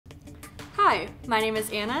Hi, my name is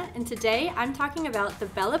Anna, and today I'm talking about the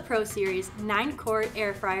Bella Pro Series 9-quart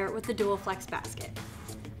air fryer with the dual flex basket.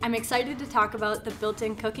 I'm excited to talk about the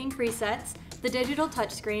built-in cooking presets, the digital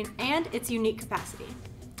touchscreen, and its unique capacity.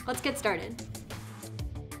 Let's get started.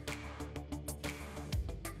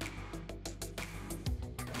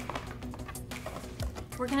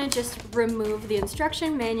 We're gonna just remove the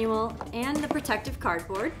instruction manual and the protective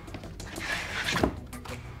cardboard.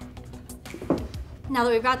 Now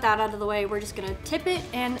that we've got that out of the way, we're just gonna tip it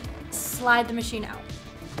and slide the machine out.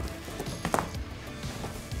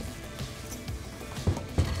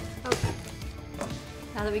 Okay.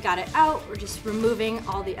 Now that we got it out, we're just removing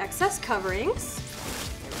all the excess coverings.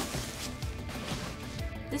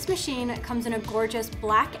 This machine comes in a gorgeous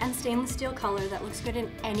black and stainless steel color that looks good in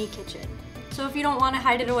any kitchen. So if you don't want to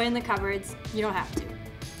hide it away in the cupboards, you don't have to.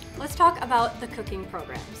 Let's talk about the cooking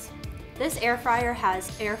programs. This air fryer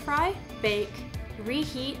has air fry, bake,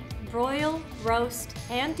 reheat, broil, roast,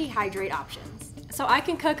 and dehydrate options. So I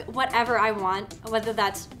can cook whatever I want, whether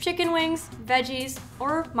that's chicken wings, veggies,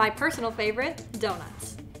 or my personal favorite,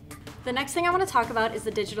 donuts. The next thing I want to talk about is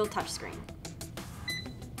the digital touchscreen.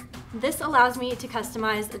 This allows me to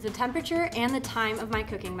customize the temperature and the time of my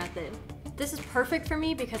cooking method. This is perfect for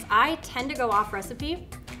me because I tend to go off recipe,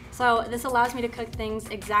 so this allows me to cook things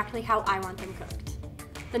exactly how I want them cooked.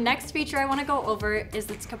 The next feature I want to go over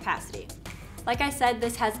is its capacity. Like I said,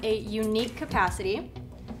 this has a unique capacity.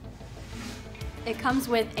 It comes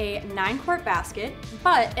with a 9-quart basket,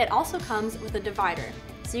 but it also comes with a divider,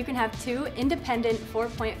 so you can have two independent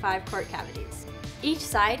 4.5-quart cavities. Each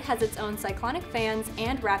side has its own cyclonic fans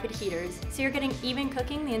and rapid heaters, so you're getting even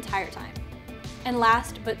cooking the entire time. And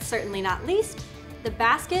last, but certainly not least, the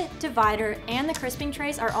basket, divider, and the crisping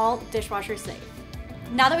trays are all dishwasher safe.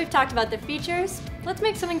 Now that we've talked about the features, let's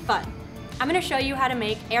make something fun. I'm going to show you how to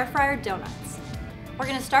make air fryer donuts. We're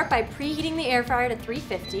going to start by preheating the air fryer to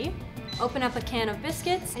 350, open up a can of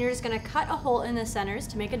biscuits, and you're just going to cut a hole in the centers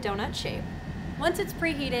to make a donut shape. Once it's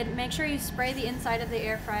preheated, make sure you spray the inside of the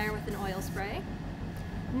air fryer with an oil spray.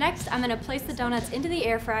 Next, I'm going to place the donuts into the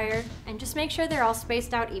air fryer and just make sure they're all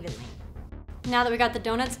spaced out evenly. Now that we got the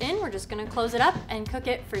donuts in, we're just gonna close it up and cook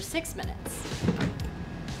it for 6 minutes.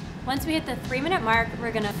 Once we hit the 3-minute mark,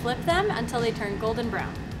 we're gonna flip them until they turn golden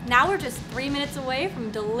brown. Now we're just 3 minutes away from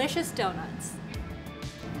delicious donuts.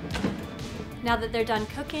 Now that they're done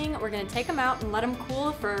cooking, we're gonna take them out and let them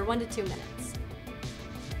cool for 1 to 2 minutes.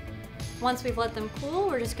 Once we've let them cool,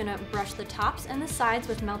 we're just gonna brush the tops and the sides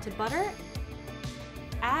with melted butter.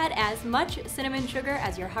 Add as much cinnamon sugar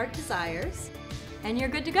as your heart desires, and you're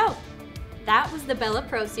good to go. That was the Bella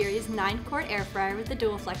Pro Series 9-quart air fryer with the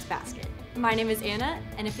dual flex basket. My name is Anna,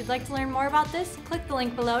 and if you'd like to learn more about this, click the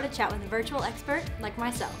link below to chat with a virtual expert like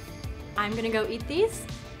myself. I'm gonna go eat these,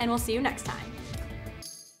 and we'll see you next time.